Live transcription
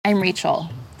I'm Rachel,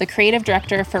 the creative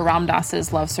director for Ram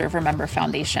Dass's Love Serve Remember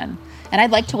Foundation, and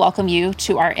I'd like to welcome you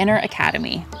to our Inner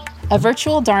Academy, a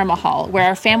virtual Dharma hall where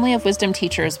our family of wisdom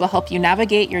teachers will help you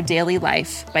navigate your daily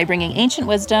life by bringing ancient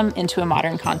wisdom into a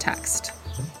modern context.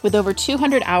 With over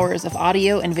 200 hours of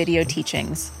audio and video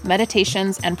teachings,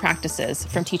 meditations, and practices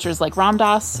from teachers like Ram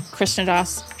Dass,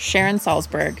 Krishnadas, Sharon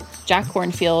Salzberg, Jack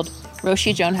Kornfield,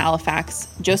 Roshi Joan Halifax,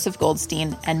 Joseph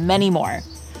Goldstein, and many more,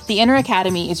 the Inner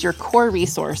Academy is your core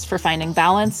resource for finding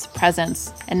balance,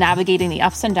 presence, and navigating the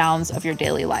ups and downs of your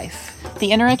daily life.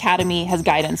 The Inner Academy has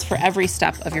guidance for every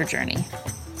step of your journey.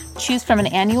 Choose from an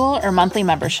annual or monthly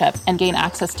membership and gain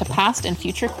access to past and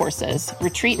future courses,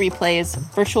 retreat replays,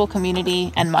 virtual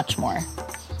community, and much more.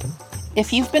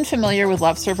 If you've been familiar with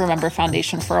Love Serve Remember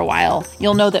Foundation for a while,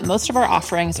 you'll know that most of our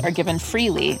offerings are given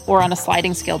freely or on a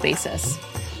sliding scale basis.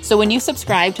 So when you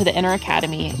subscribe to the Inner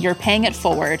Academy, you're paying it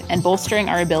forward and bolstering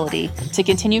our ability to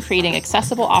continue creating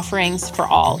accessible offerings for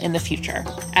all in the future,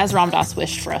 as Ram Dass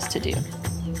wished for us to do.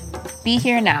 Be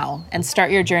here now and start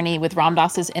your journey with Ram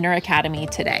Dass's Inner Academy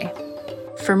today.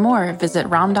 For more, visit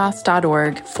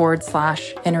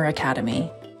ramdass.org/Inner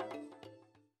Academy.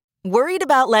 Worried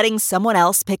about letting someone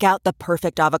else pick out the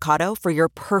perfect avocado for your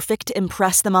perfect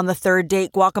impress them on the third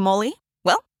date guacamole?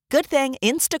 Well, good thing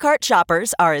Instacart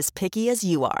shoppers are as picky as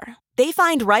you are. They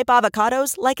find ripe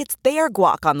avocados like it's their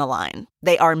guac on the line.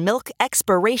 They are milk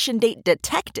expiration date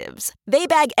detectives. They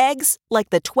bag eggs like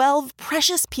the 12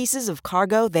 precious pieces of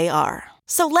cargo they are.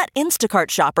 So let Instacart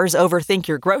shoppers overthink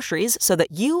your groceries so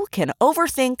that you can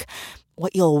overthink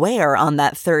what you'll wear on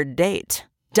that third date.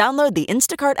 Download the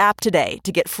Instacart app today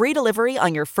to get free delivery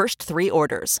on your first 3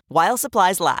 orders, while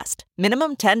supplies last.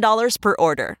 Minimum $10 per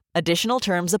order. Additional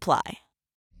terms apply.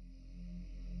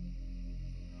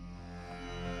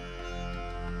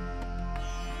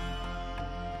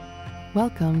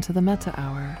 Welcome to the Metta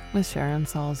Hour with Sharon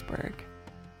Salzberg,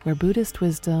 where Buddhist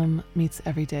wisdom meets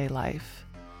everyday life.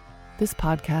 This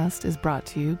podcast is brought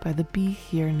to you by the Be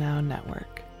Here Now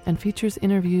Network and features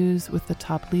interviews with the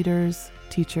top leaders,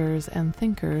 teachers, and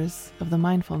thinkers of the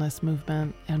mindfulness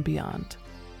movement and beyond.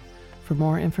 For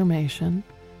more information,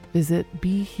 visit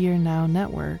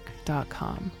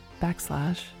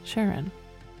BeHereNowNetwork.com/Sharon.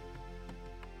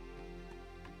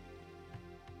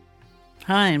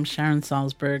 Hi, I'm Sharon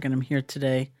Salzberg, and I'm here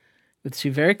today with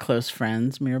 2 very close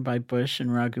friends, Mirabai Bush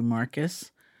and Raghu Markus.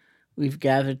 We've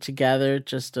gathered together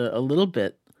just a little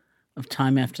bit of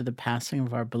time after the passing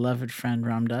of our beloved friend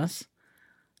Ram Dass.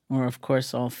 We're, of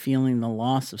course, all feeling the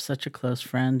loss of such a close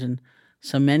friend, and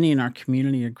so many in our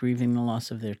community are grieving the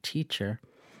loss of their teacher.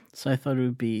 So I thought it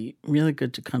would be really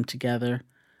good to come together,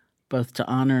 both to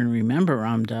honor and remember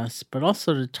Ram Dass, but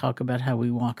also to talk about how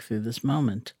we walk through this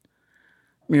moment.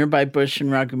 Mirabai Bush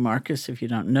and Raghu Markus, if you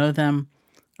don't know them,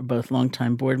 are both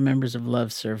longtime board members of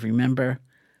Love Serve Remember,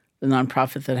 the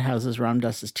nonprofit that houses Ram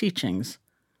Dass's teachings.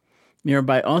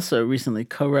 Mirabai also recently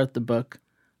co-wrote the book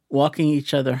Walking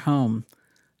Each Other Home,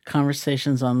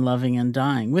 Conversations on Loving and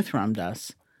Dying with Ram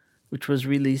Dass, which was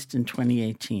released in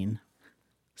 2018.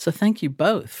 So thank you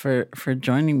both for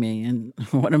joining me, and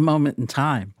what a moment in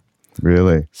time.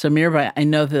 Really? So Mirabai, I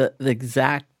know the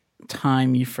exact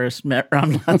time you first met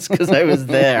Ram Dass because I was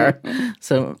there.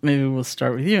 So maybe we'll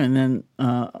start with you and then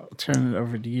I'll turn it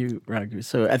over to you, Raghu.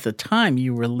 So at the time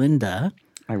you were Linda.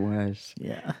 I was.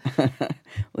 Yeah.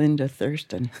 Linda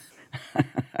Thurston.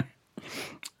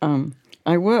 I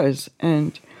was,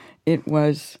 and it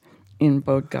was in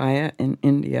Bodh Gaya in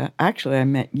India. Actually, I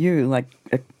met you like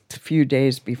a few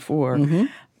days before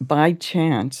by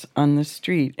chance on the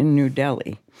street in New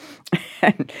Delhi.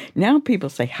 And now people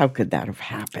say, how could that have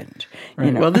happened? Right.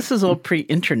 You know? Well, this is all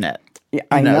pre-internet. Yeah,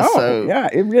 I know. So yeah,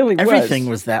 it really was. Everything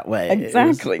was that way.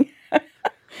 Exactly.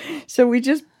 So we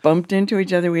just bumped into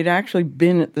each other. We'd actually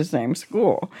been at the same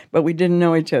school, but we didn't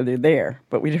know each other there.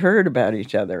 But we'd heard about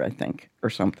each other, I think, or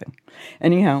something.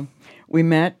 Anyhow, we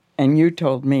met, and you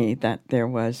told me that there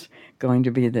was going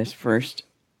to be this first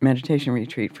meditation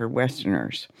retreat for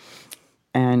Westerners.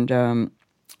 And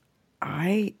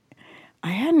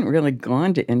I hadn't really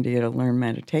gone to India to learn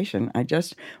meditation. I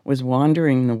just was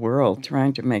wandering the world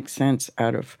trying to make sense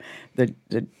out of the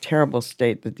terrible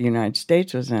state that the United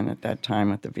States was in at that time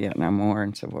with the Vietnam War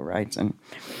and civil rights.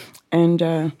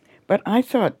 But I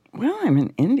thought, well, I'm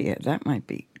in India. That might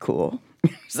be cool.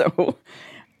 So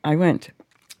I went.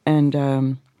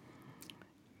 And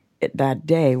that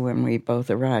day when we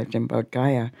both arrived in Bodh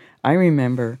Gaya, I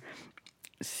remember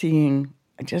seeing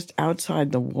just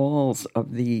outside the walls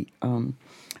of the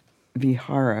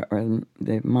vihara, or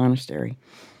the monastery,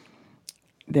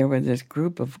 there was this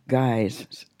group of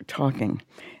guys talking,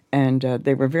 and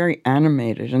they were very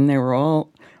animated, and they were all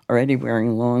already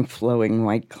wearing long, flowing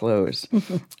white clothes.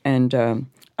 And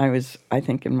I was, I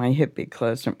think, in my hippie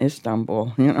clothes from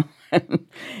Istanbul, you know.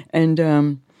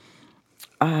 And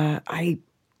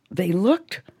they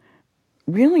looked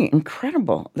really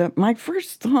incredible. My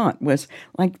first thought was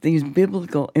like these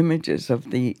biblical images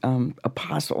of the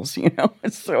apostles, you know.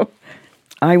 So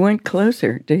I went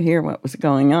closer to hear what was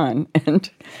going on. And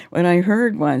what I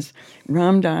heard was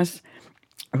Ram Dass,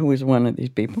 who was one of these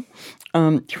people,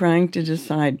 trying to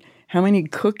decide how many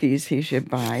cookies he should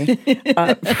buy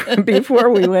before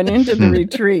we went into the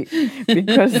retreat,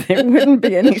 because there wouldn't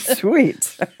be any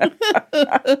sweets.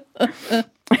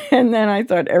 And then I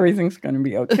thought, everything's going to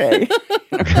be okay.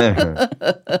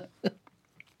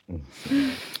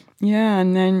 Yeah,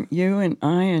 and then you and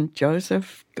I and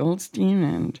Joseph Goldstein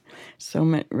and so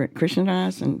many,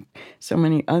 Krishnadas and so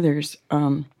many others,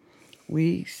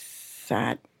 we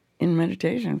sat in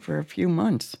meditation for a few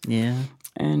months. Yeah.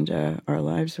 And our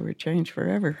lives were changed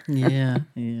forever. Yeah.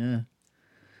 And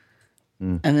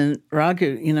then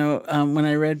Raghu, you know, when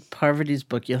I read Parvati's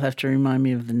book, you'll have to remind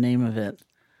me of the name of it.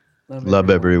 Love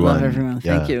everyone. Love everyone.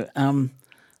 Thank you.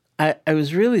 I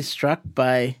was really struck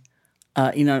by,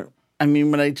 you know, I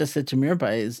mean, what I just said to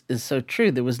Mirabai is so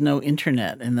true. There was no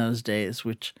internet in those days,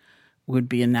 which would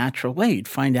be a natural way. You'd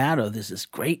find out, oh, there's this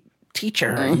great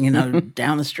teacher, you know,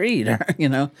 down the street, or, you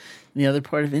know, in the other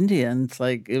part of India. And it's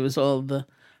like, it was all the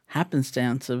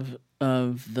happenstance of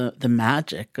the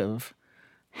magic of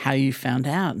how you found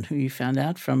out and who you found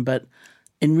out from. But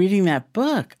in reading that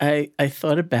book, I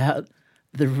thought about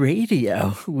the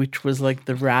radio, which was like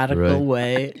the radical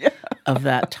way of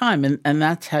that time. And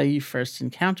that's how you first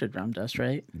encountered Ram Dass,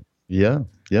 right? Yeah,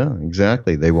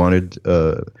 exactly. They wanted,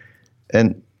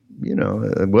 and, you know,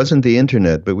 it wasn't the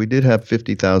internet, but we did have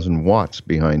 50,000 watts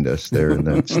behind us there in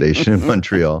that station in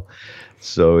Montreal.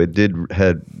 So it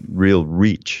had real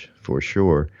reach for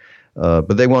sure.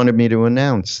 But they wanted me to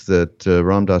announce that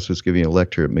Ram Dass was giving a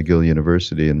lecture at McGill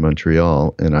University in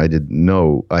Montreal, and I didn't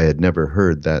know, I had never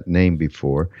heard that name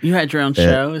before. You had your own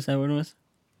show, is that what it was?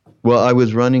 Well, I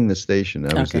was running the station.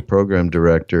 I was the program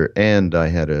director, and I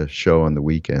had a show on the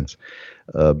weekends.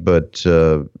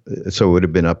 So it would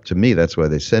have been up to me. That's why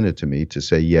they sent it to me to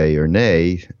say yay or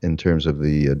nay in terms of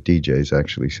the DJs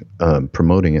actually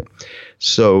promoting it.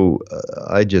 So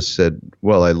I just said,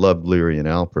 well, I love Leary and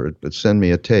Alpert, but send me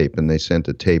a tape. And they sent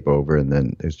a tape over, and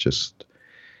then it's just,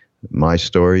 my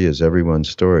story is everyone's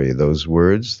story. Those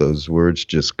words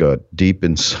just got deep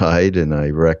inside, and I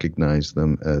recognized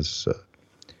them as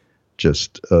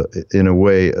just, in a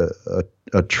way,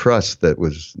 a trust that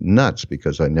was nuts,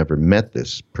 because I never met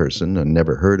this person. I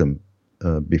never heard him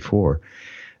before.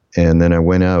 And then I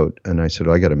went out and I said,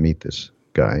 I got to meet this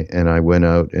guy. And I went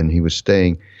out, and he was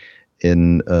staying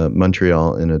in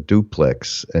Montreal in a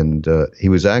duplex. And he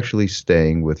was actually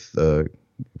staying with, of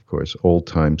course,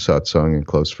 old-time satsang and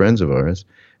close friends of ours,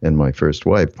 and my first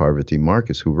wife, Parvati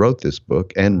Markus, who wrote this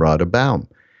book, and Radha Baum,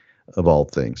 of all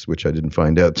things, which I didn't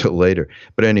find out till later.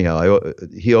 But anyhow,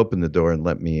 he opened the door and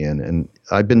let me in. And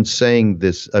I've been telling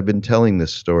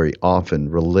this story often,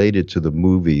 related to the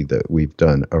movie that we've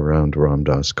done around Ram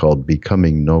Dass called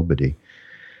Becoming Nobody.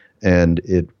 And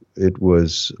it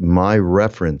was my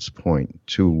reference point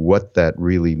to what that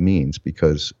really means,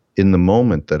 because in the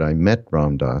moment that I met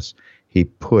Ram Dass, he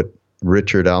put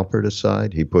Richard Alpert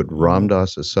aside, he put Ram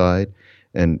Dass aside.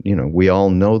 And, you know, we all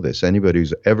know this. Anybody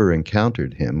who's ever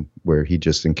encountered him, where he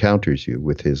just encounters you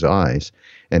with his eyes,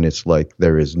 and it's like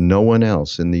there is no one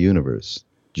else in the universe,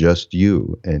 just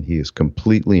you. And he is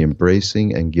completely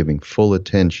embracing and giving full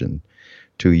attention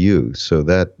to you. So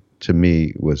that, to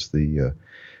me, was the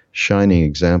shining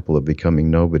example of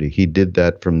becoming nobody. He did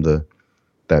that from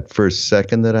that first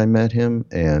second that I met him,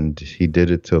 and he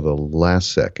did it till the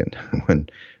last second, when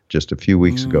just a few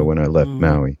weeks ago when I left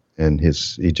Maui. And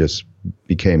he just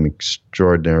became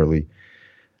extraordinarily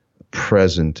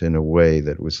present in a way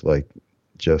that was like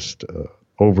just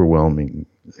overwhelming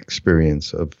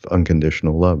experience of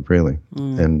unconditional love, really.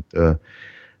 And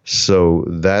so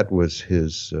that was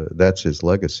that's his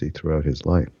legacy throughout his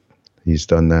life. He's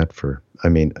done that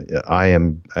I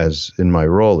am, as in my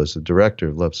role as the director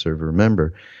of Love Serve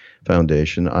Remember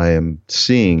Foundation, I am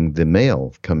seeing the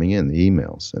mail coming in, the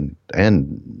emails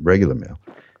and regular mail.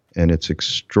 And it's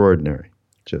extraordinary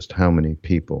just how many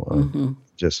people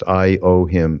I owe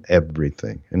him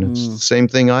everything. And it's the same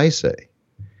thing I say.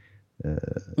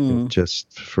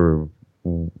 Just for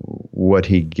what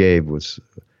he gave was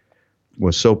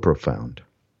so profound.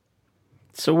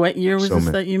 So what year was this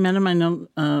that you met him? I know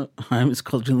I always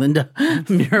called you Linda.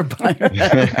 Mirabai.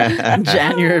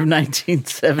 January of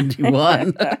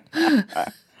 1971.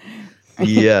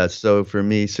 Yeah, so for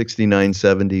me, 69,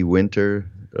 70 winter,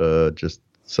 just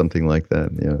something like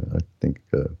that. Yeah, I think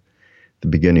the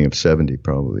beginning of 70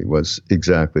 probably was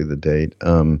exactly the date.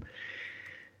 And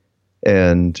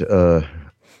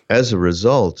as a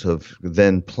result of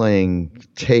then playing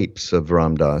tapes of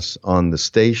Ram Dass on the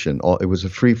station, it was a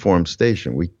free-form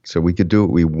station, so we could do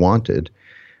what we wanted.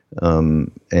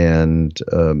 And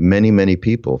many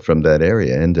people from that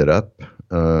area ended up,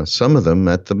 some of them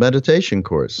at the meditation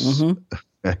course,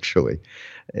 actually.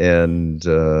 And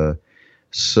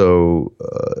so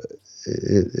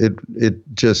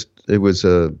it was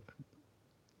a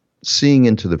seeing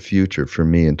into the future for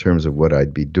me in terms of what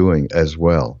I'd be doing as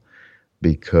well,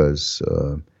 because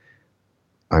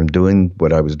I'm doing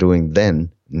what I was doing then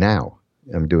now.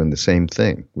 I'm doing the same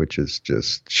thing, which is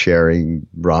just sharing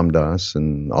Ram Dass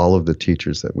and all of the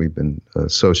teachers that we've been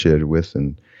associated with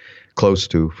and close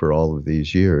to for all of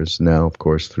these years. Now, of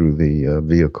course, through the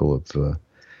vehicle of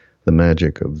the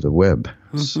magic of the web.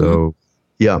 So,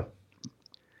 yeah,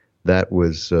 that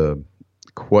was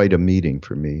quite a meeting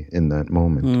for me in that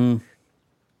moment.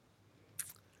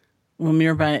 Well,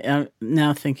 Mirabai,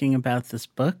 now thinking about this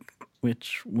book,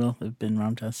 which will have been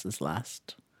Ram Dass's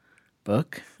last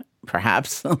book,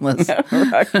 perhaps, unless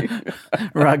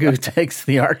Raghu takes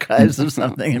the archives of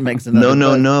something and makes another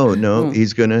book. No.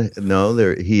 He's going to,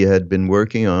 he had been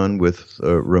working on with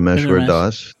Rameshwar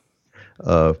Das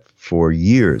for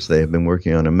years. They have been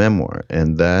working on a memoir,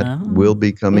 and that will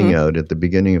be coming out at the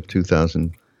beginning of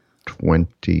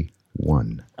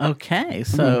 2021. Okay,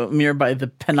 so Mirabai, the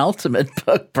penultimate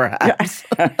book, perhaps.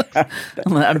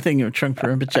 I'm thinking of Trungpa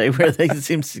Rinpoche, where they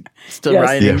seem still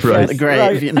writing from the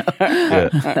grave, you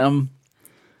know.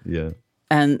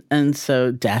 And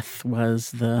so death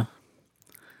was the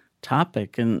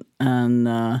topic, and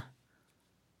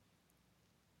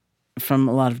from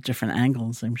a lot of different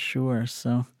angles, I'm sure.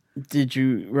 So, did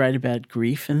you write about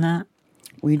grief in that?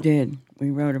 We did.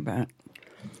 We wrote about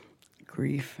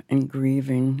grief and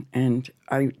grieving, and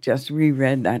I just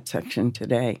reread that section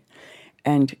today.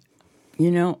 And,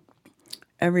 you know,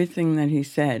 everything that he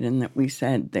said and that we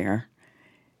said there,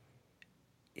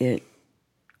 it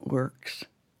works.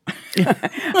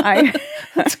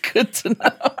 That's good to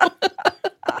know.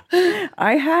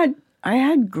 I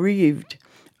had grieved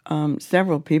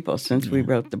several people since we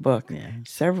wrote the book. Yeah.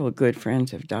 Several good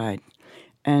friends have died.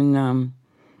 And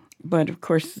but of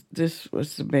course this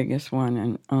was the biggest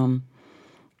one,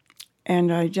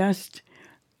 and I just,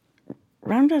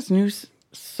 Ram Dass knew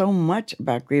so much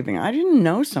about grieving. I didn't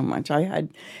know so much.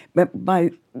 But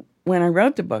when I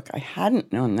wrote the book, I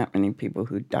hadn't known that many people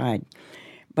who died.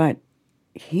 But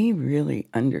he really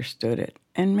understood it.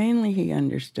 And mainly he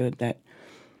understood that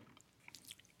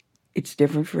it's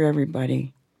different for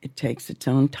everybody. It takes its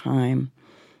own time.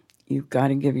 You've got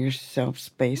to give yourself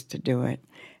space to do it.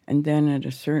 And then at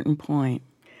a certain point,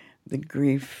 the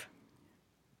grief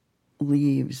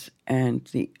leaves and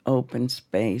the open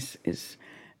space is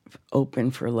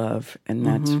open for love. And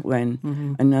that's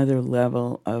when another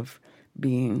level of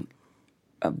being,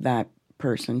 of that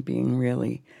person being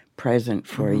really present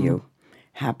for you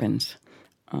happens.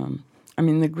 I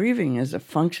mean, the grieving is a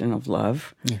function of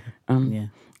love,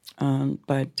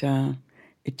 but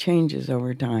it changes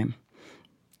over time.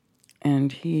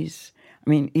 And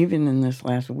even in this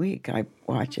last week, I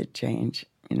watch it change,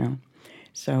 you know.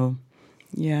 So,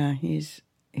 yeah, he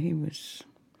was,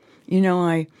 you know,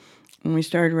 when we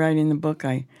started writing the book,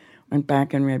 I went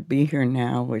back and read Be Here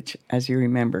Now, which, as you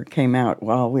remember, came out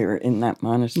while we were in that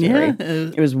monastery.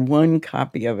 Yeah. It was one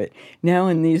copy of it. Now,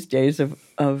 in these days of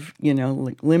you know,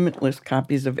 like limitless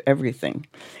copies of everything,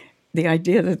 the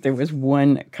idea that there was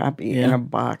one copy in a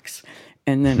box,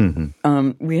 and then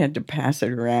we had to pass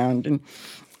it around. And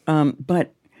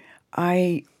but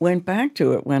I went back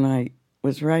to it when I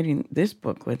was writing this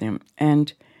book with him,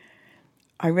 and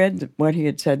I read what he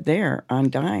had said there on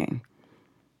dying.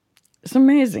 It's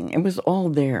amazing. It was all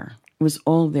there. It was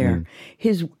all there.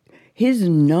 His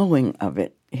knowing of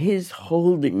it, his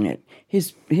holding it,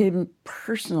 him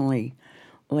personally,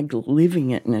 like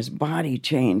living it, and his body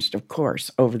changed, of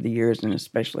course, over the years, and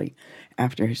especially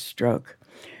after his stroke.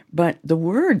 But the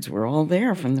words were all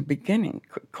there from the beginning.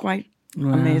 Quite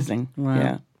amazing.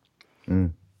 Wow. Yeah.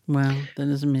 Wow, that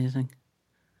is amazing.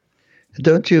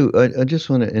 Don't you? I just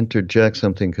want to interject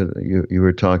something, because you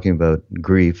were talking about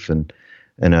grief, and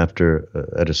after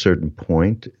at a certain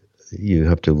point, you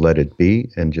have to let it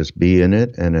be and just be in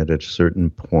it. And at a certain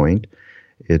point,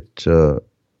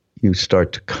 you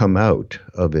start to come out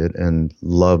of it, and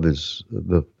love is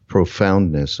the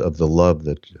profoundness of the love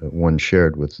that one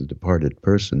shared with the departed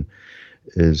person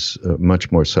is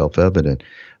much more self-evident.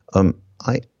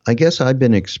 I guess I've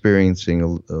been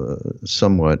experiencing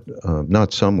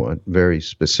very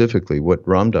specifically, what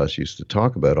Ram Dass used to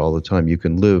talk about all the time.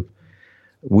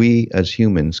 We as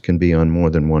humans can be on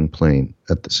more than one plane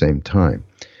at the same time.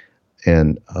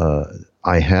 And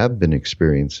I have been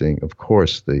experiencing, of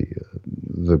course,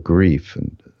 the grief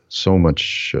and so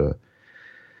much,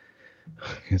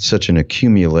 such an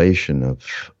accumulation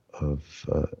of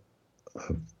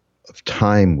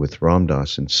time with Ram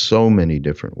Dass in so many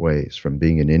different ways, from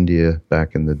being in India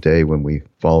back in the day when we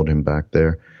followed him back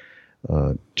there,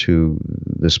 to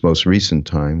this most recent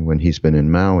time when he's been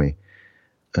in Maui.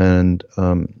 And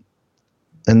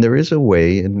there is a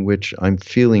way in which I'm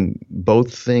feeling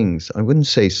both things. I wouldn't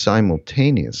say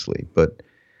simultaneously, but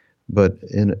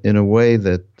in a way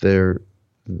that they're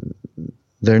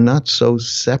not so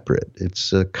separate.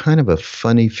 It's a kind of a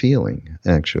funny feeling,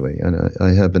 actually.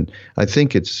 And I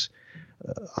think it's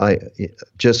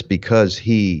just because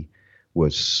he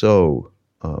was so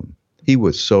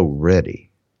ready.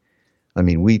 I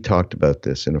mean, we talked about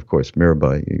this, and of course,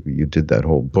 Mirabai, you did that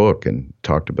whole book and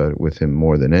talked about it with him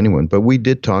more than anyone. But we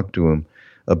did talk to him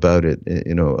about it.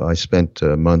 I spent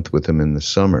a month with him in the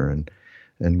summer,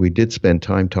 and we did spend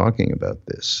time talking about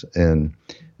this. And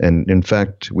in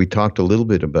fact, we talked a little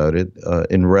bit about it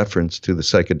in reference to the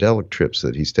psychedelic trips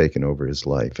that he's taken over his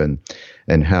life, and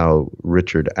how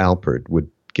Richard Alpert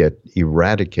would get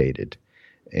eradicated,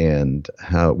 and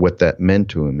what that meant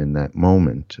to him in that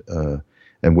moment.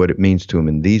 And what it means to him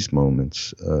in these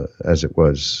moments, as it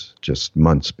was just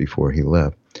months before he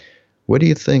left. What do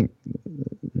you think,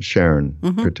 Sharon,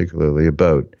 particularly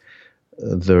about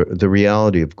the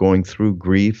reality of going through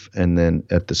grief and then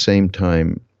at the same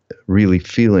time really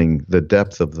feeling the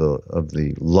depth of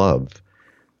the love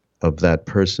of that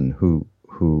person who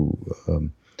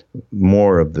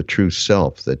more of the true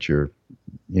self that you're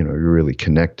really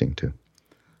connecting to?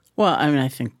 Well, I mean, I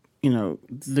think,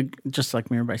 just like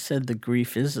Mirabai said, the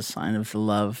grief is a sign of the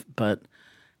love, but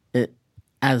it,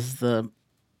 as the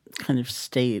kind of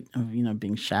state of,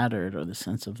 being shattered, or the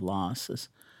sense of loss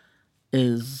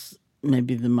is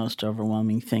maybe the most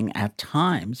overwhelming thing at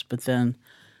times. But then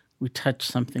we touch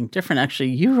something different.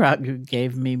 Actually, you, Raghu,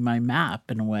 gave me my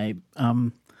map in a way.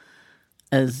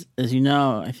 As you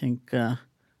know, I think, and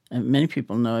many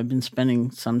people know, I've been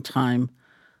spending some time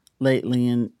lately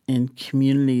in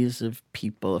communities of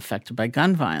people affected by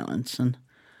gun violence. And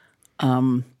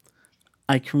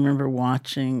I can remember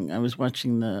I was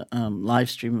watching the live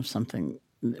stream of something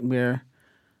where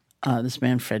this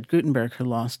man, Fred Gutenberg, who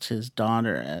lost his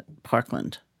daughter at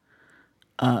Parkland,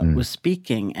 was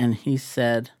speaking, and he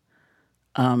said,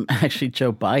 actually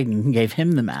Joe Biden gave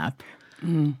him the map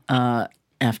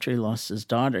after he lost his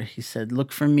daughter. He said,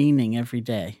 look for meaning every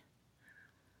day.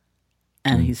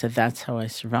 And he said, that's how I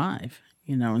survive,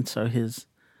 and so his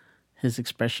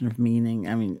expression of meaning,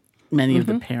 I mean, many of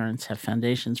the parents have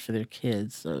foundations for their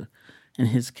kids. So in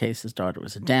his case, his daughter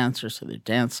was a dancer, so there are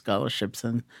dance scholarships,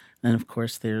 and then, of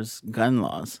course, there's gun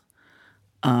laws.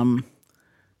 And,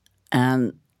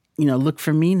 look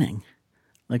for meaning.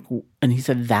 And he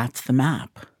said, that's the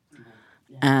map.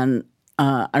 Yeah. And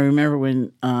I remember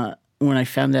when I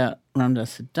found out Ram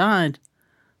Dass had died,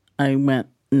 I went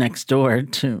next door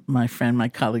to my friend, my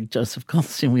colleague, Joseph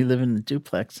Goldstein. We live in the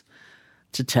duplex,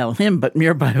 to tell him, but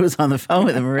Mirabai was on the phone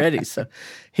with him already. So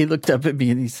he looked up at me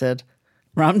and he said,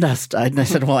 Ram Dass died. And I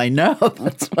said, well, I know.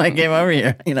 That's why I came over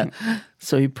here,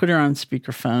 So he put her on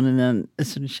speakerphone, and then as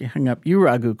soon as she hung up, you,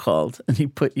 Raghu, called, and he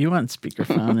put you on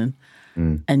speakerphone.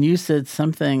 And you said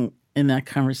something in that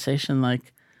conversation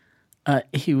like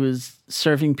he was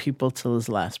serving people till his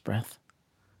last breath.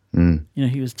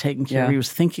 He was taking care. He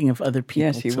was thinking of other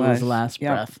people till his last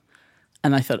breath.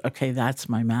 And I thought, okay, that's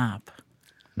my map.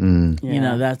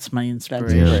 That's my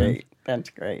inspiration. That's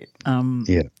great.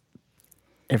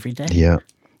 Every day.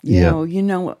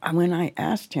 When I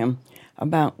asked him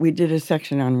about, we did a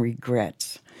section on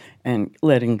regrets and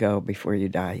letting go before you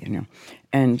die,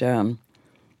 and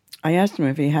I asked him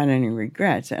if he had any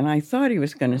regrets, and I thought he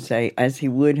was going to say, as he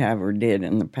would have or did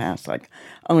in the past, like,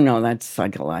 oh, no, that's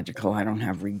psychological. I don't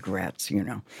have regrets,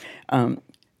 But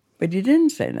he didn't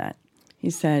say that.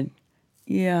 He said,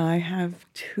 yeah, I have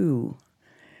two.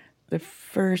 The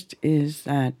first is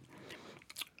that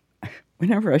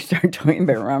whenever I start talking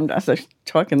about Ram Dass, I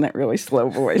talk in that really slow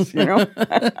voice,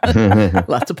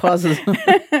 Lots of pauses.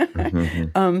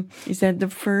 He said the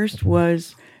first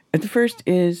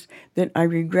is that I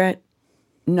regret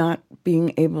not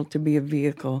being able to be a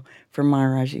vehicle for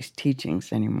Maharaji's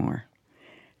teachings anymore.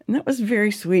 And that was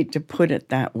very sweet to put it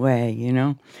that way,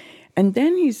 And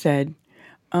then he said,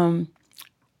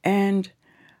 and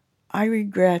I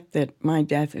regret that my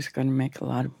death is going to make a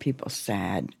lot of people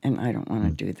sad, and I don't want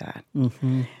to do that.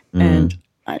 Mm-hmm. And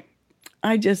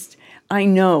I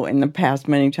know in the past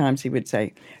many times he would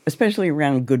say, especially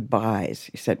around goodbyes,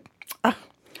 he said,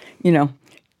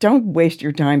 don't waste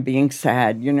your time being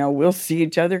sad. We'll see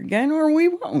each other again or we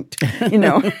won't,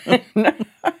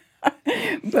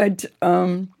 But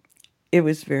it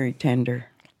was very tender.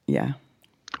 Yeah.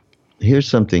 Here's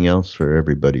something else for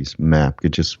everybody's map. You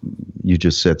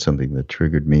just said something that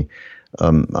triggered me.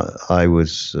 You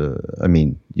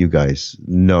guys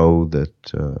know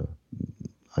that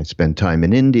I spend time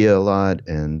in India a lot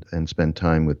and spend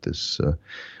time with this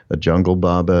a jungle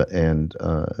Baba, and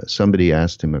somebody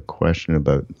asked him a question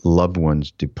about loved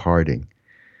ones departing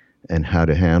and how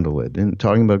to handle it, and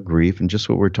talking about grief and just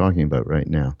what we're talking about right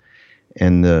now.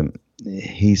 And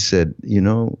he said,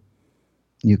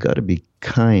 you got to be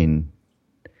kind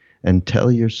and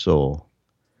tell your soul.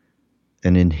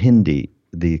 And in Hindi,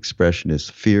 the expression is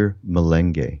 "Fir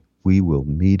milenge," we will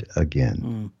meet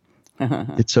again.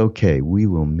 It's okay, we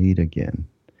will meet again.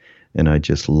 And I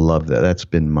just love that. That's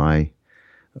been my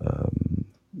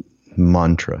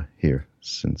mantra here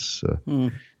since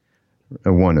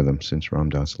one of them since Ram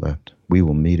Dass left. We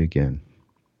will meet again.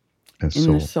 In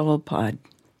the soul pod.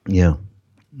 Yeah.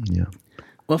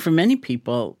 Well, for many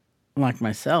people, like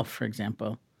myself, for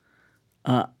example,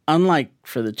 unlike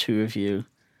for the two of you,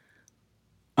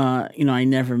 I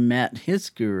never met his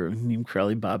guru, named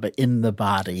Kareli Baba, in the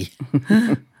body.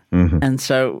 Mm-hmm. And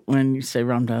so when you say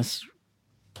Ram Dass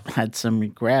had some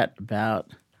regret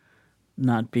about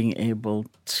not being able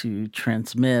to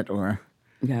transmit or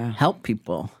help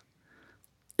people,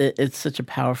 it's such a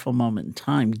powerful moment in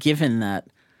time, given that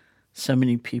so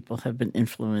many people have been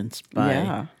influenced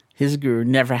by his guru,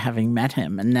 never having met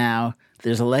him, and now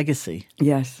there's a legacy.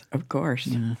 Yes, of course.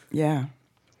 Yeah.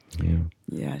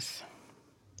 Yes.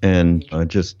 And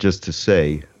just to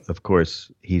say, of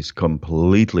course, he's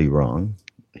completely wrong.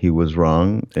 He was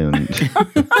wrong, and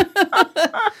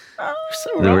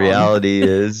the reality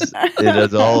is,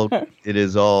 it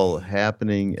is all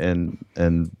happening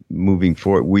and moving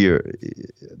forward. We are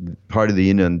part of the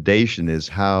inundation. Is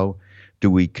how do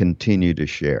we continue to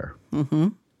share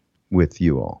with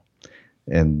you all,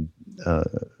 and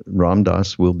Ram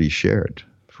Dass will be shared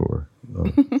for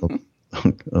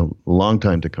a long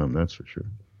time to come. That's for sure.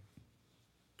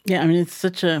 Yeah, I mean, it's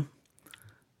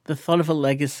the thought of a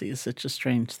legacy is such a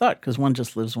strange thought, because one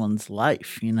just lives one's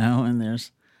life, and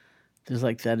there's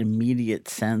like that immediate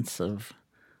sense of,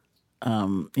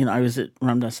 I was at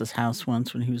Ram Dass's house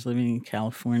once when he was living in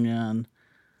California and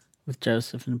with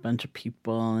Joseph and a bunch of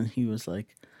people, and he was like,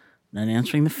 not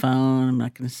answering the phone, I'm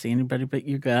not going to see anybody but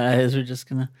you guys, we're just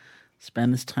going to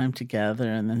spend this time together.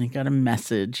 And then he got a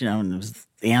message, and it was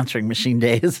the answering machine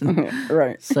days. And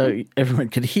right. So everyone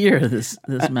could hear this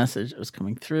message that was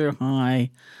coming through. Hi,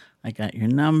 I got your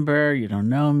number. You don't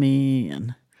know me.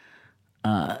 And,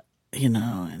 and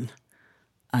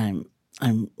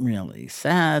I'm really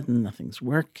sad and nothing's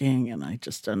working. And I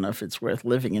just don't know if it's worth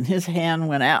living. And his hand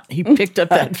went out. He picked up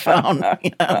that phone,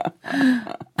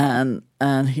 and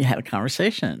he had a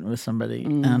conversation with somebody.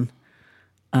 And,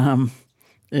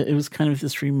 it was kind of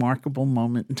this remarkable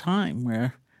moment in time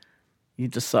where you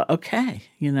just saw, okay,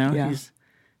 he's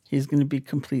going to be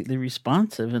completely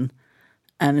responsive. And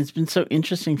it's been so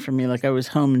interesting for me. Like, I was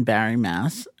home in Barrie,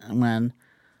 Mass, when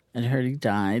I'd heard he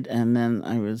died, and then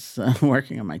I was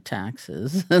working on my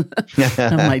taxes on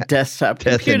my desktop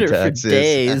computer for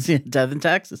days. Death and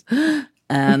taxes.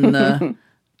 And the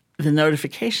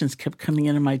notifications kept coming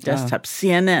in on my desktop.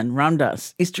 CNN, Ram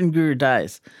Dass, Eastern Guru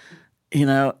dies.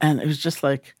 And it was just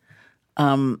like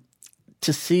to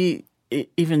see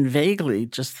even vaguely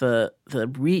just the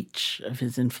reach of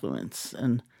his influence.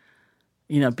 And,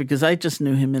 because I just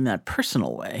knew him in that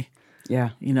personal way.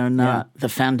 Yeah. Not the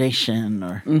foundation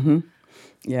or. Mm-hmm.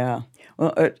 Yeah.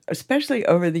 Well, especially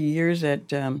over the years at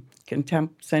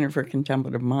Center for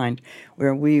Contemplative Mind,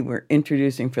 where we were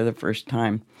introducing for the first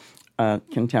time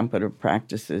contemplative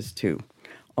practices to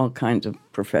all kinds of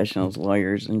professionals,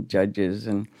 lawyers and judges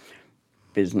and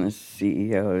business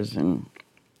CEOs and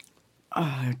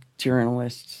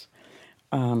journalists.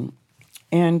 So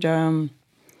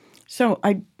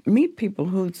I meet people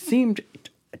who seemed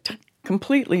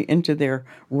completely into their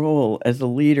role as a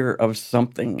leader of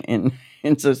something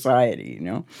in society,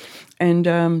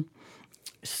 And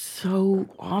so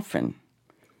often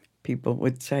people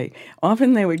would say,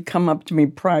 they would come up to me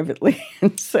privately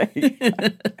and say,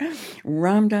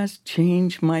 Ram Dass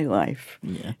changed my life.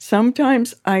 Yeah.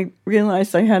 Sometimes I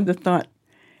realized I had the thought,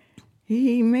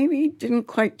 he maybe didn't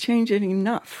quite change it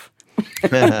enough.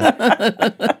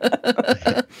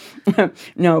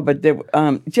 No, but there,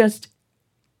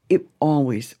 it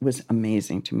always was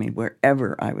amazing to me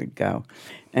wherever I would go.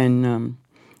 And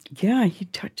he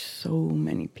touched so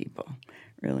many people.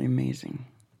 Really amazing.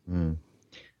 Mm.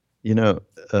 You know,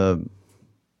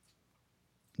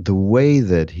 the way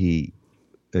that he,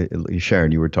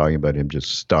 Sharon, you were talking about him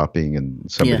just stopping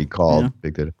and somebody called.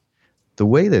 Yeah. The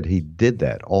way that he did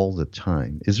that all the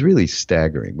time is really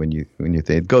staggering when you think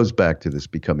it goes back to this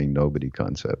becoming nobody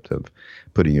concept of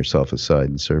putting yourself aside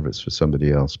in service for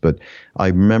somebody else. But I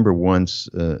remember once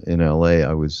in LA,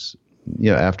 I was,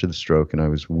 after the stroke, and I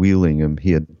was wheeling him.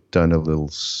 He had done a little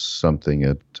something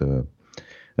at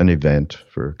an event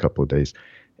for a couple of days,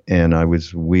 and I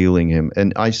was wheeling him,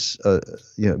 and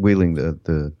wheeling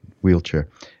the wheelchair,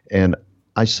 and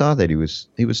I saw that he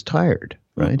was tired.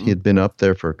 Right. Mm-hmm. He had been up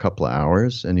there for a couple of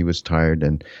hours and he was tired.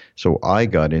 And so I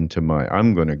got into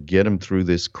I'm going to get him through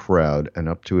this crowd and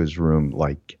up to his room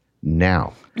like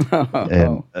now.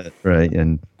 And, right.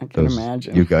 And I can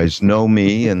imagine. You guys know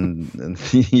me and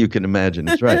you can imagine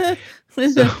it's right.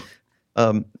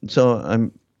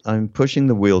 So I'm pushing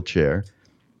the wheelchair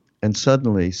and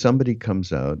suddenly somebody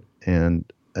comes out and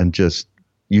just,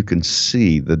 you can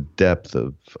see the depth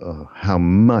of how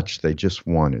much they just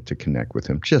wanted to connect with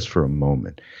him just for a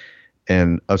moment.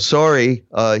 And sorry,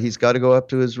 he's got to go up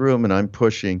to his room, and I'm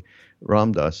pushing.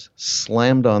 Ram Dass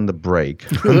slammed on the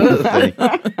brake,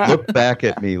 looked back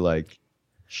at me like,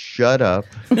 shut up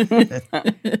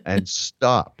and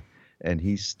stop. And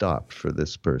he stopped for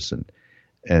this person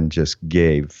and just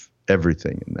gave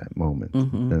everything in that moment.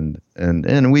 Mm-hmm.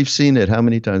 And we've seen it. How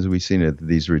many times have we seen it at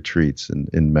these retreats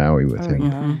in Maui with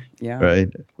him? Yeah. Right?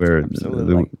 Where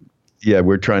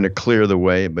we're trying to clear the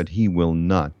way, but he will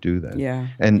not do that. Yeah.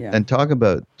 And talk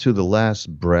about to the last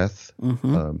breath.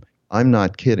 Mm-hmm. I'm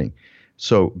not kidding.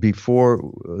 So before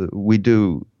we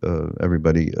do,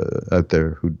 everybody out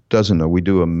there who doesn't know, we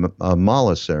do a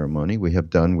mala ceremony. We have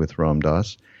done with Ram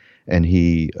Dass. And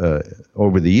he,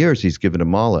 over the years, he's given a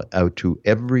mala out to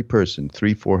every person,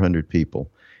 300-400 people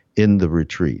in the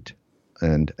retreat,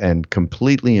 and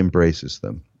completely embraces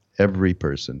them, every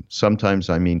person.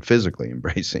 Sometimes, I mean, physically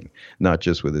embracing, not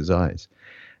just with his eyes.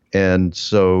 And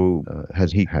so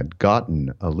as he had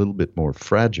gotten a little bit more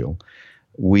fragile,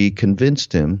 we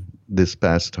convinced him this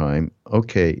past time,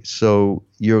 okay, so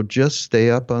you'll just stay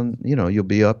up on, you'll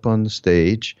be up on the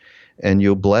stage and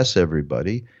you'll bless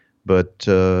everybody. But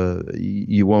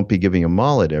you won't be giving a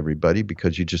mala to everybody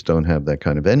because you just don't have that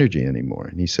kind of energy anymore.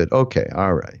 And he said, okay,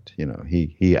 all right.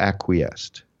 He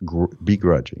acquiesced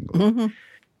begrudgingly. Mm-hmm.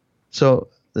 So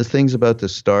the things about the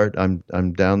start,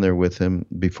 I'm down there with him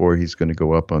before he's going to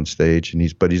go up on stage,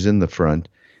 but he's in the front,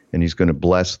 and he's going to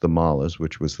bless the malas,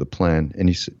 which was the plan. And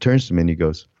he turns to me and he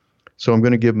goes, so I'm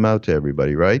going to give them out to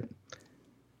everybody, right?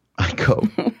 I go,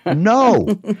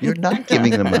 no, you're not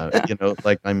giving them out,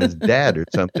 like I'm his dad or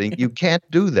something. You can't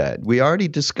do that. We already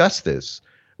discussed this.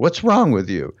 What's wrong with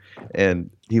you?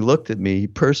 And he looked at me, he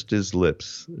pursed his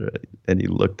lips, right? And he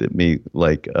looked at me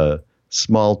like a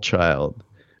small child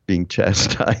being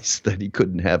chastised that he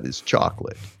couldn't have his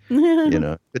chocolate,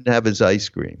 couldn't have his ice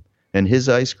cream. And his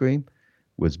ice cream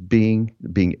was being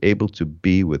able to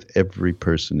be with every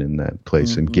person in that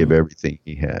place and give everything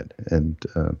he had. And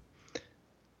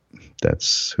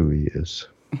that's who he is.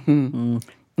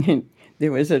 Mm-hmm.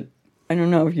 There was I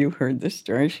don't know if you heard this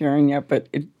story, Sharon, yet, but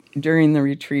during the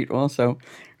retreat also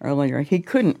earlier, he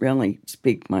couldn't really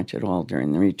speak much at all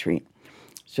during the retreat.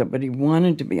 But he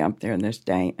wanted to be up there this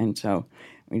day, and so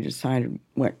we decided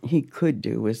what he could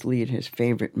do was lead his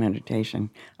favorite meditation,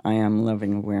 I Am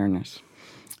Loving Awareness.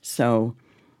 So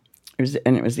it was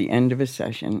the end of a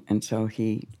session, and so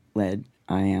he led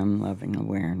I Am Loving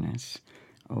Awareness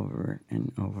over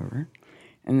and over.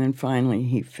 And then finally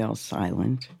he fell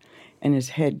silent and his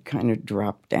head kind of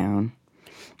dropped down.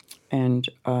 And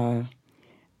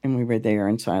we were there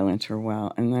in silence for a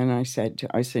while. And then I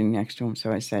was sitting next to him,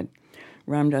 so I said,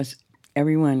 Ram Dass,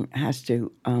 everyone has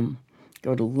to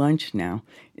go to lunch now.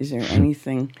 Is there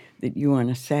anything that you want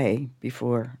to say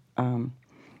before, or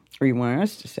you want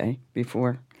us to say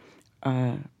before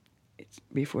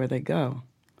they go?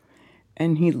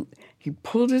 And he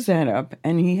pulled his head up,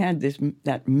 and he had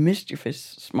that mischievous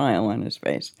smile on his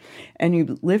face. And he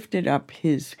lifted up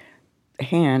his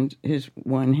hand, his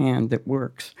one hand that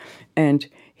works, and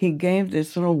he gave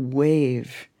this little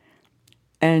wave.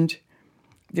 And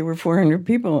there were 400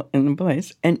 people in the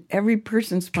place, and every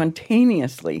person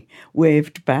spontaneously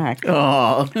waved back.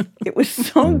 Oh, it was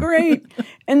so great.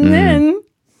 And then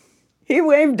he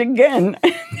waved again.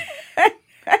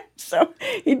 So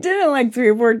he did it like 3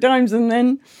 or 4 times, and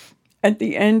then at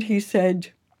the end he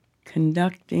said,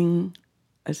 conducting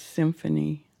a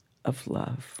symphony of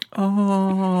love.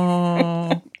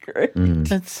 Oh, Great.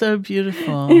 that's so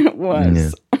beautiful. It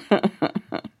was. Yeah.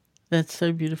 That's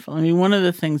so beautiful. I mean, one of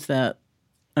the things that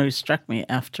always struck me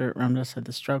after Ram Dass had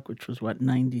the stroke, which was what,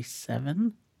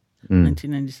 1997, I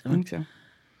think so.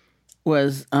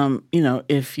 was,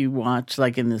 if you watch,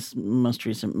 like in this most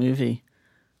recent movie,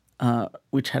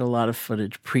 which had a lot of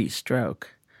footage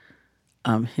pre-stroke,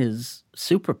 his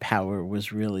superpower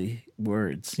was really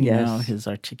words. You Yes. know, his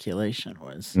articulation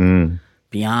was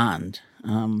beyond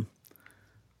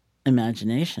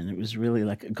imagination. It was really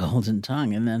like a golden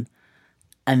tongue.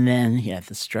 And then he had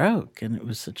the stroke, and it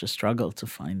was such a struggle to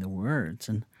find the words.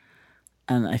 And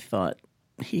I thought,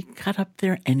 he got up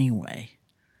there anyway.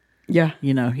 Yeah.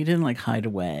 You know, he didn't like hide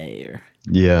away or,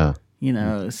 Yeah.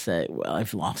 say, well,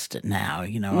 I've lost it now.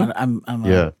 You know, I'm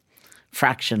a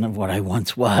fraction of what I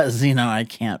once was. You know, I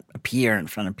can't appear in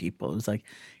front of people. It was like,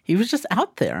 he was just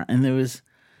out there, and it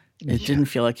didn't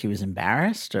feel like he was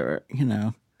embarrassed or,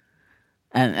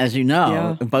 and as you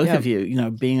know, both of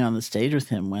you, being on the stage with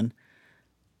him when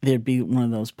there'd be one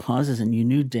of those pauses and you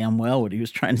knew damn well what he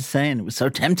was trying to say, and it was so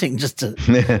tempting just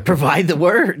to provide the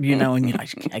word, and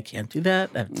I can't do that.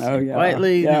 I have to say it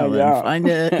quietly, let him find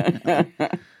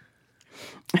it.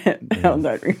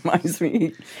 That reminds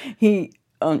me. He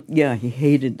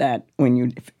hated that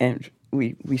when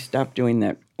we stopped doing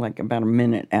that like about a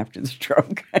minute after the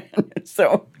stroke.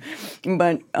 So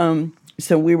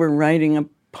we were writing a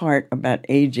part about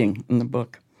aging in the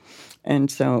book, and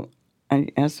so I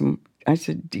asked him. I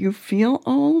said, "Do you feel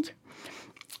old?"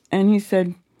 And he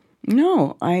said,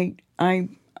 "No, I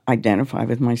identify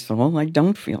with my soul. I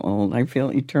don't feel old. I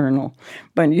feel eternal."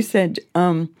 But he said,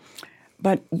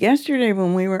 but yesterday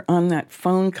when we were on that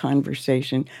phone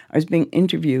conversation, I was being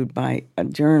interviewed by a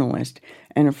journalist,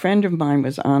 and a friend of mine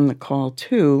was on the call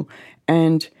too.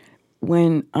 And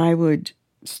when I would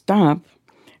stop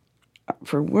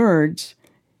for words,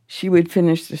 she would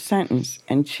finish the sentence,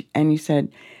 and he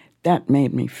said, "That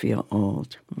made me feel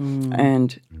old."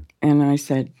 And I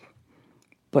said,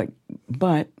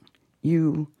 but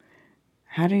you,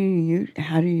 how do you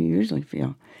usually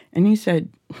feel? And he said,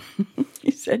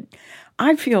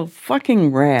 "I feel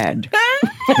fucking rad."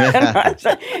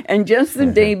 And just the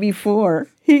day before,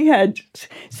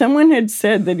 someone had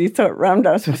said that he thought Ram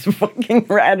Dass was fucking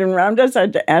rad, and Ram Dass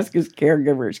had to ask his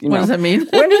caregivers, What does that mean?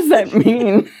 What does that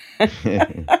mean?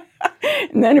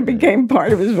 And then it became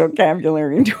part of his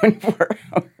vocabulary in 24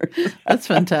 hours. That's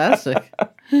fantastic.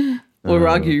 Well,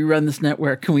 Raghu, you run this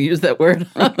network. Can we use that word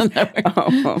on the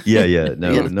network? Yeah.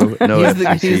 No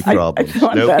FCC problems.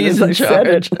 Nope. He's in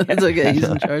charge. It's okay. He's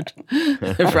in charge.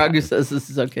 If Raghu says this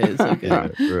is okay, it's okay. Yeah,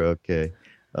 we're okay.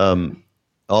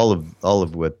 All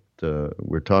of what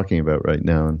we're talking about right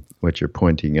now and what you're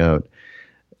pointing out,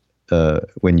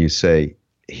 when you say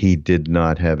he did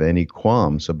not have any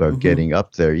qualms about getting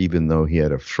up there, even though he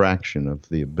had a fraction of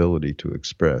the ability to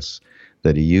express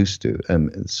that he used to.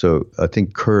 And so I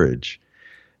think courage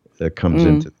comes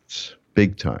into this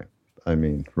big time. I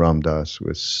mean, Ram Dass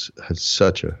had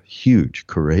such a huge,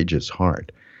 courageous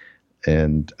heart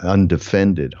and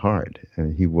undefended heart.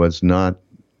 And he was not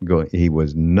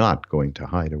going to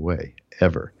hide away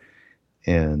ever.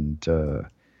 And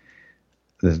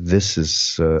this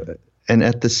is, and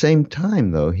at the same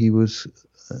time, though, he was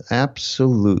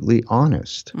absolutely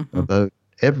honest about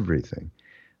everything.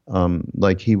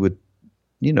 Like he would,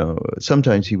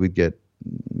 sometimes he would get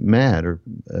mad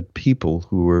at people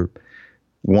who were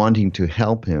wanting to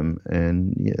help him,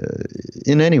 and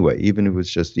in any way, even if it was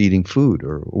just eating food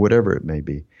or whatever it may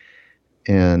be.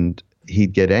 And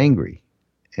he'd get angry,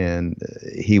 and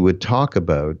he would talk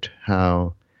about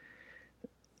how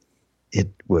it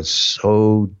was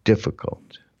so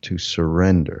difficult to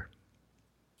surrender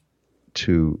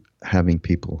to having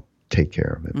people take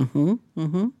care of him.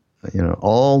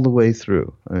 All the way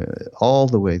through.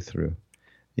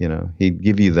 He'd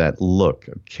give you that look,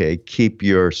 okay, keep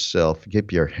your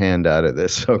hand out of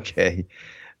this, okay?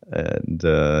 And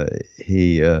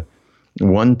he,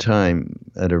 one time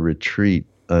at a retreat,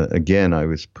 again, I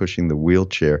was pushing the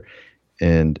wheelchair,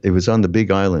 and it was on the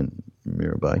Big Island,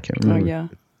 Mirabai, I can't remember. Oh, yeah.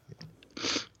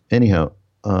 Anyhow,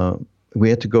 we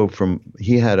had to go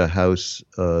he had a house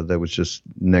that was just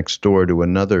next door to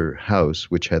another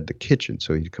house which had the kitchen,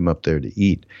 so he'd come up there to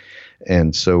eat.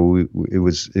 And so it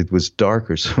was dark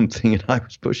or something, and I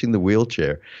was pushing the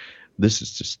wheelchair. This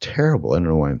is just terrible. I don't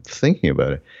know why I'm thinking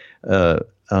about it.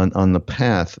 On the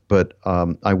path, but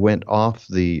I went off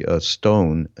the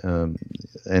stone,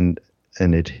 and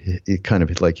it kind of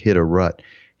hit a rut.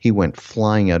 he went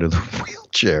flying out of the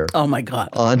wheelchair. Oh my God.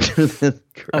 Onto the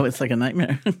ground. Oh, it's like a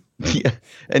nightmare. Yeah.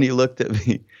 And he looked at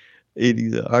me. And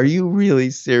he said, "Are you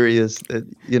really serious? That,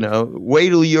 wait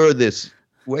till you're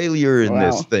in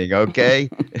this thing, okay?"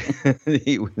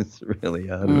 He was really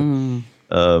out of it.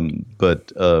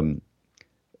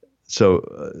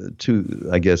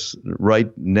 I guess,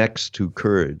 right next to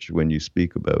courage, when you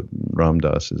speak about Ram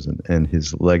Dass's and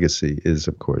his legacy, is,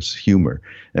 of course, humor.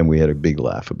 And we had a big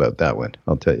laugh about that one.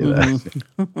 I'll tell you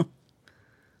that.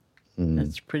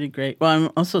 That's pretty great. Well, I'm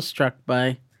also struck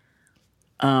by,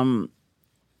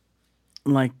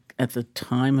 like, at the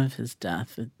time of his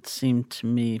death, it seemed to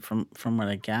me, from what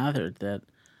I gathered, that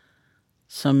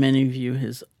so many of you,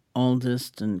 his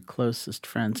oldest and closest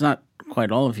friends, not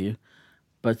quite all of you,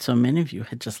 but so many of you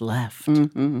had just left.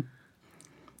 Mm-hmm.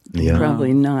 Yeah.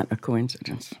 Probably not a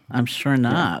coincidence. I'm sure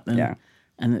not. Yeah.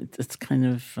 And it's kind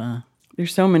of...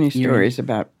 There's so many stories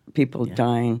about people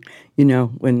dying,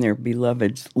 when their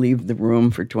beloveds leave the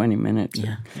room for 20 minutes.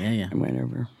 Yeah. Or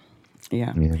whatever.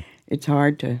 Yeah. It's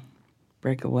hard to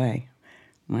break away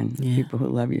when people who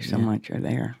love you so much are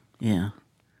there. Yeah.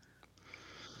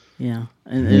 Yeah.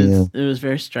 And it was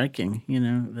very striking,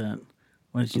 that...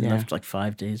 What did you left like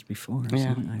 5 days before or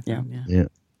something like that? Yeah.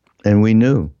 And we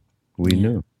knew. We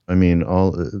knew. I mean,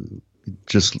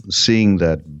 just seeing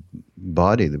that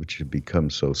body which had become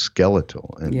so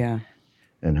skeletal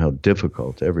and how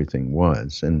difficult everything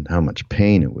was and how much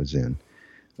pain it was in.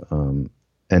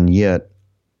 And yet,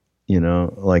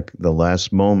 like the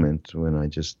last moment when I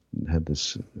just had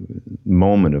this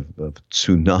moment of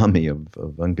tsunami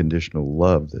of unconditional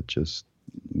love that just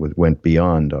went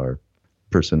beyond our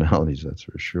personalities, that's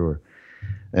for sure.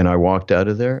 And I walked out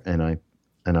of there, and I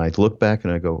look back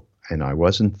and I go, and I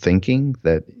wasn't thinking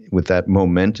that with that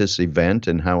momentous event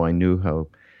and how I knew how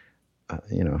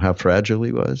fragile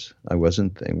he was. I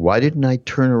wasn't thinking, why didn't I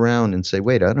turn around and say,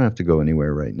 wait, I don't have to go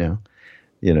anywhere right now?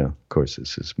 Of course,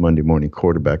 this is Monday morning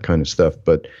quarterback kind of stuff,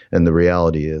 and the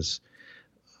reality is,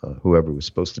 whoever was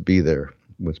supposed to be there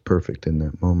was perfect in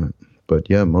that moment. But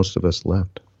yeah, most of us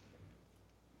left.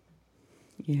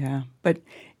 Yeah, but,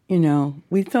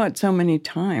 we thought so many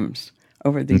times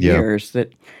over the years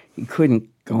that he couldn't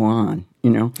go on,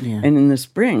 Yeah. And in the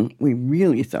spring, we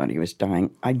really thought he was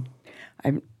dying. I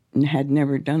had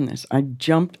never done this. I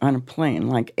jumped on a plane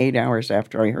like 8 hours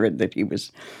after I heard that he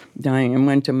was dying and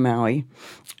went to Maui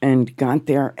and got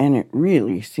there, and it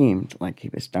really seemed like he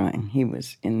was dying. He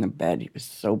was in the bed. He was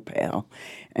so pale,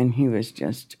 and he was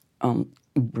just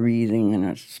breathing in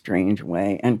a strange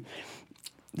way. And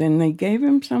then they gave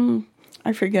him some,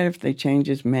 I forget if they changed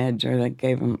his meds or they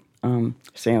gave him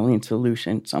saline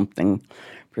solution, something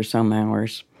for some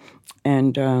hours.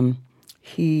 And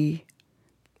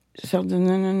so then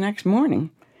the next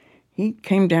morning, he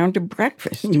came down to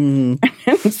breakfast. And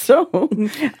so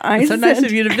I said... It's so nice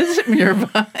of you to visit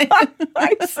Mirabai.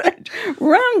 I said,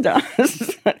 Ram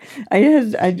Dass.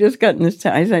 I just got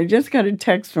I just got a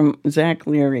text from Zach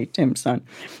Leary, Tim's son.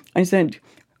 I said...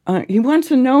 he wants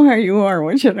to know how you are.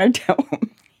 What should I tell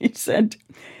him? He said,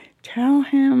 tell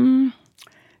him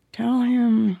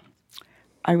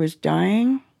I was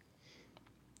dying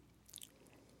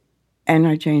and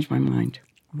I changed my mind.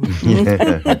 I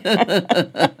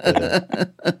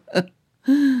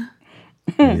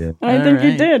think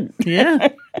you did. Yeah,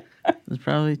 that's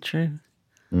probably true.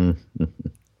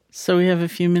 So we have a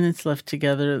few minutes left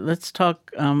together. Let's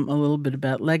talk a little bit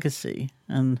about legacy.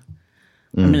 And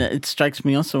I mean, it strikes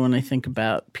me also when I think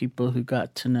about people who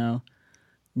got to know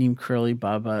Neem Karoli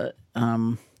Baba.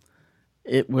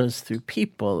 It was through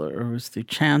people, or it was through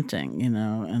chanting,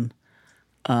 and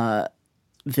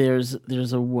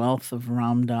there's a wealth of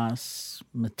Ram Dass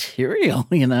material,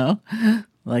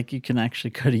 like you can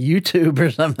actually go to YouTube or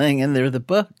something, and there are the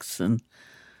books and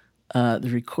the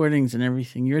recordings and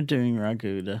everything you're doing,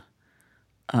 Raghu, to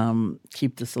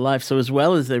keep this alive. So as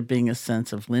well as there being a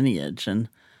sense of lineage, and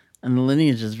the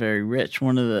lineage is very rich.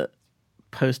 One of the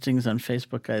postings on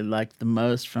Facebook I liked the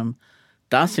most from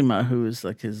Dasima, who was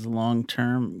like his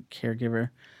long-term caregiver,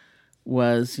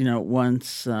 was,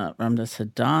 once Ram Dass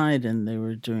had died and they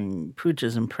were doing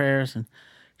pujas and prayers, and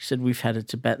she said, we've had a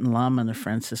Tibetan Lama and a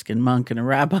Franciscan monk and a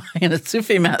rabbi and a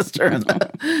Sufi master, and,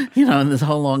 and this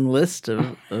whole long list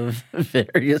of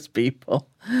various people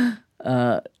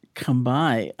come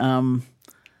by.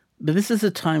 But this is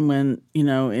a time when,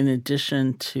 in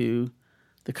addition to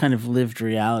the kind of lived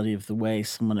reality of the way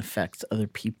someone affects other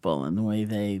people and the way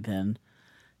they then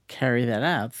carry that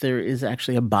out, there is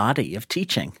actually a body of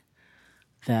teaching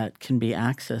that can be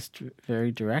accessed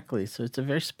very directly. So it's a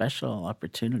very special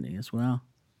opportunity as well.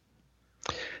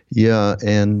 Yeah,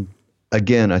 and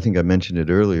again, I think I mentioned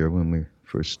it earlier when we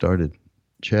first started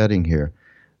chatting here,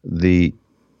 a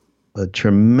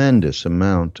tremendous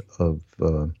amount of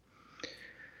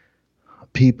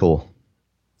people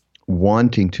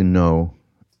wanting to know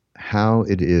how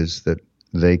it is that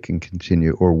they can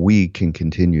continue, or we can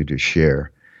continue to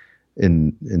share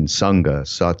in Sangha,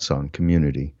 satsang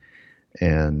community.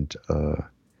 And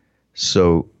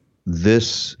so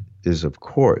this is, of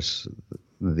course,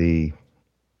 the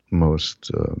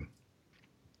most,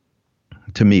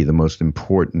 to me, the most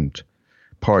important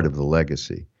part of the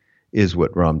legacy is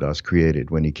what Ram Dass created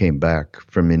when he came back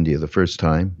from India the first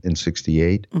time in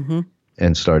 1968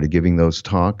 and started giving those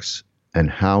talks, and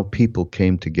how people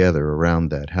came together around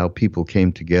that, how people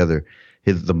came together.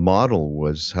 The model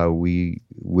was how we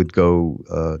would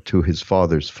go to his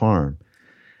father's farm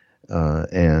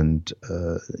and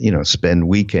spend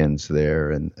weekends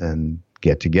there and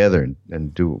get together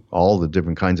and do all the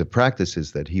different kinds of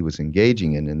practices that he was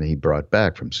engaging in, and he brought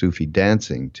back, from Sufi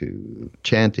dancing to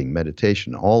chanting,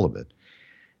 meditation, all of it.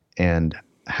 And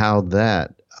how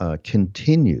that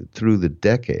continued through the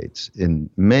decades in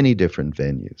many different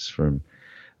venues, from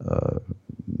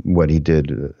what he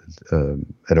did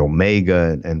at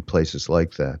Omega and places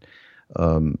like that.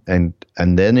 And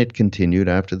then it continued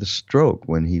after the stroke,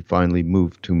 when he finally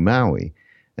moved to Maui.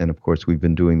 And of course, we've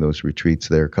been doing those retreats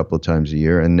there a couple of times a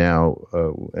year. And now,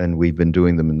 and we've been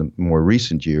doing them in the more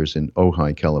recent years in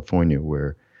Ojai, California,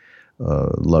 where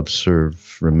Love,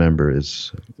 Serve, Remember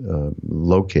is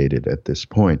located at this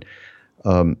point.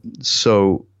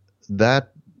 So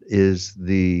that is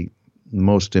the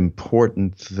most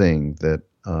important thing that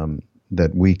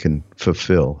that we can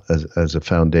fulfill as a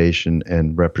foundation,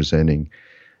 and representing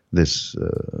this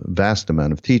vast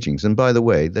amount of teachings. And by the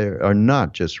way, there are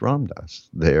not just Ram Dass.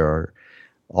 There are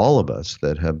all of us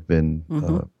that have been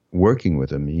working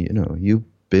with him. You've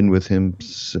been with him,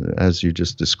 as you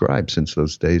just described, since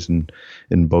those days in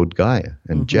Bodh Gaya,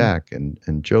 and Jack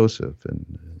and Joseph,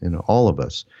 and all of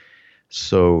us.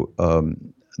 So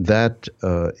that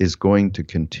is going to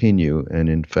continue. And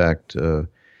in fact,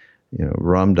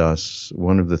 Ram Dass,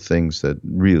 one of the things that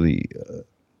really,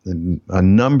 a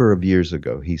number of years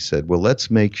ago, he said, well,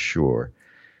 let's make sure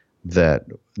that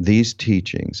these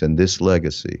teachings and this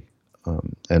legacy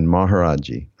and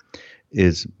Maharaji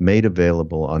is made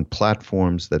available on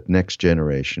platforms that next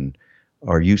generation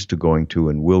are used to going to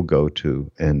and will go to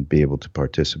and be able to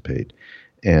participate.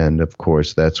 And of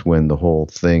course, that's when the whole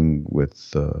thing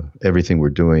with everything we're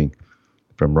doing,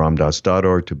 from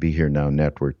ramdas.org to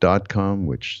BeHereNowNetwork.com,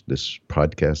 which this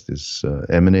podcast is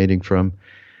emanating from,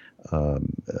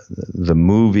 the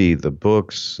movie, the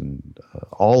books, and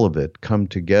all of it come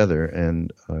together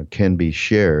and can be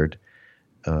shared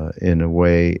in a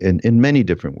way, in many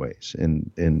different ways.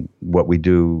 In what we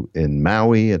do in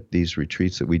Maui at these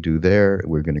retreats that we do there,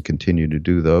 we're going to continue to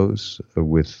do those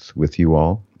with you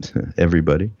all,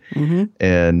 everybody,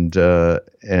 and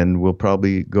we'll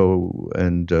probably go,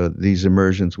 and these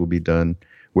immersions will be done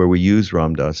where we use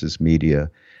Ram Dass's media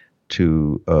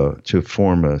to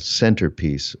form a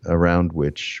centerpiece around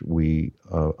which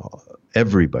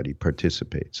everybody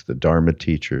participates, the Dharma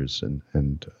teachers and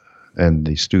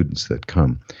the students that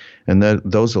come, and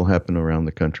those will happen around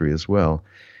the country as well.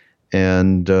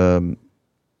 And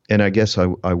I guess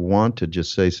I want to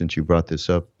just say, since you brought this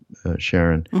up,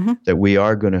 Sharon, that we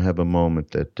are going to have a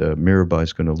moment that Mirabai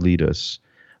is going to lead us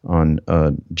on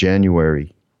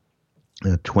January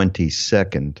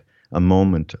 22nd, a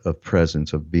moment of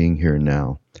presence, of being here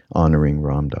now, honoring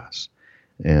Ram Dass.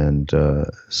 And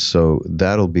so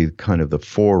that'll be kind of the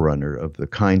forerunner of the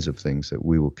kinds of things that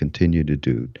we will continue to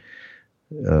do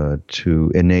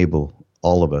to enable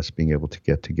all of us being able to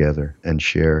get together and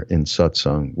share in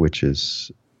satsang, which is,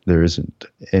 there isn't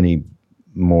any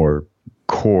more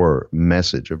core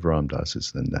message of Ram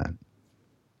Dass's than that.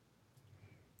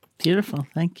 Beautiful.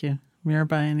 Thank you.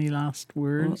 Mirabai, any last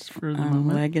words for the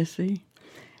moment? Legacy,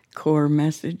 core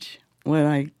message. What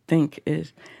I think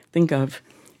of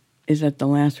is at the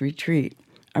last retreat,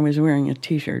 I was wearing a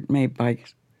T-shirt made by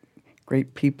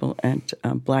great people at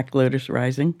Black Lotus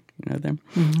Rising, you know them,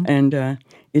 and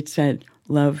it said,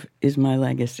 "Love is my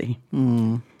legacy."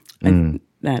 And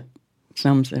that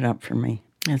sums it up for me.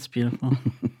 That's beautiful.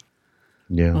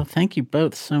 Yeah. Well, thank you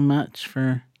both so much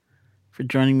for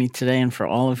joining me today, and for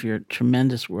all of your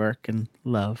tremendous work and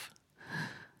love.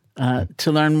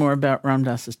 To learn more about Ram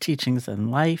Dass's teachings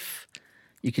and life,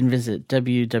 you can visit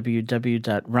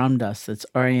www.ramdass, that's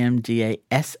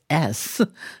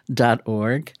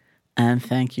RAMDASS.org. And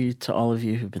thank you to all of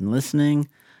you who've been listening.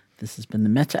 This has been the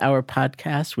Metta Hour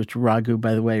podcast, which Raghu,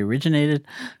 by the way, originated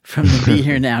from the Be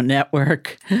Here Now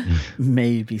network. May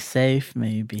you be safe,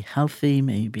 may you be healthy,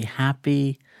 may you be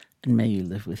happy, and may you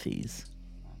live with ease.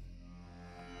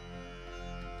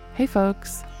 Hey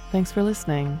folks, thanks for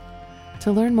listening.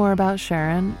 To learn more about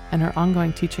Sharon and her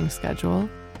ongoing teaching schedule,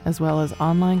 as well as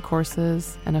online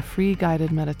courses and a free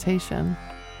guided meditation,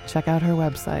 check out her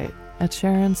website at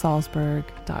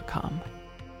sharonsalzberg.com.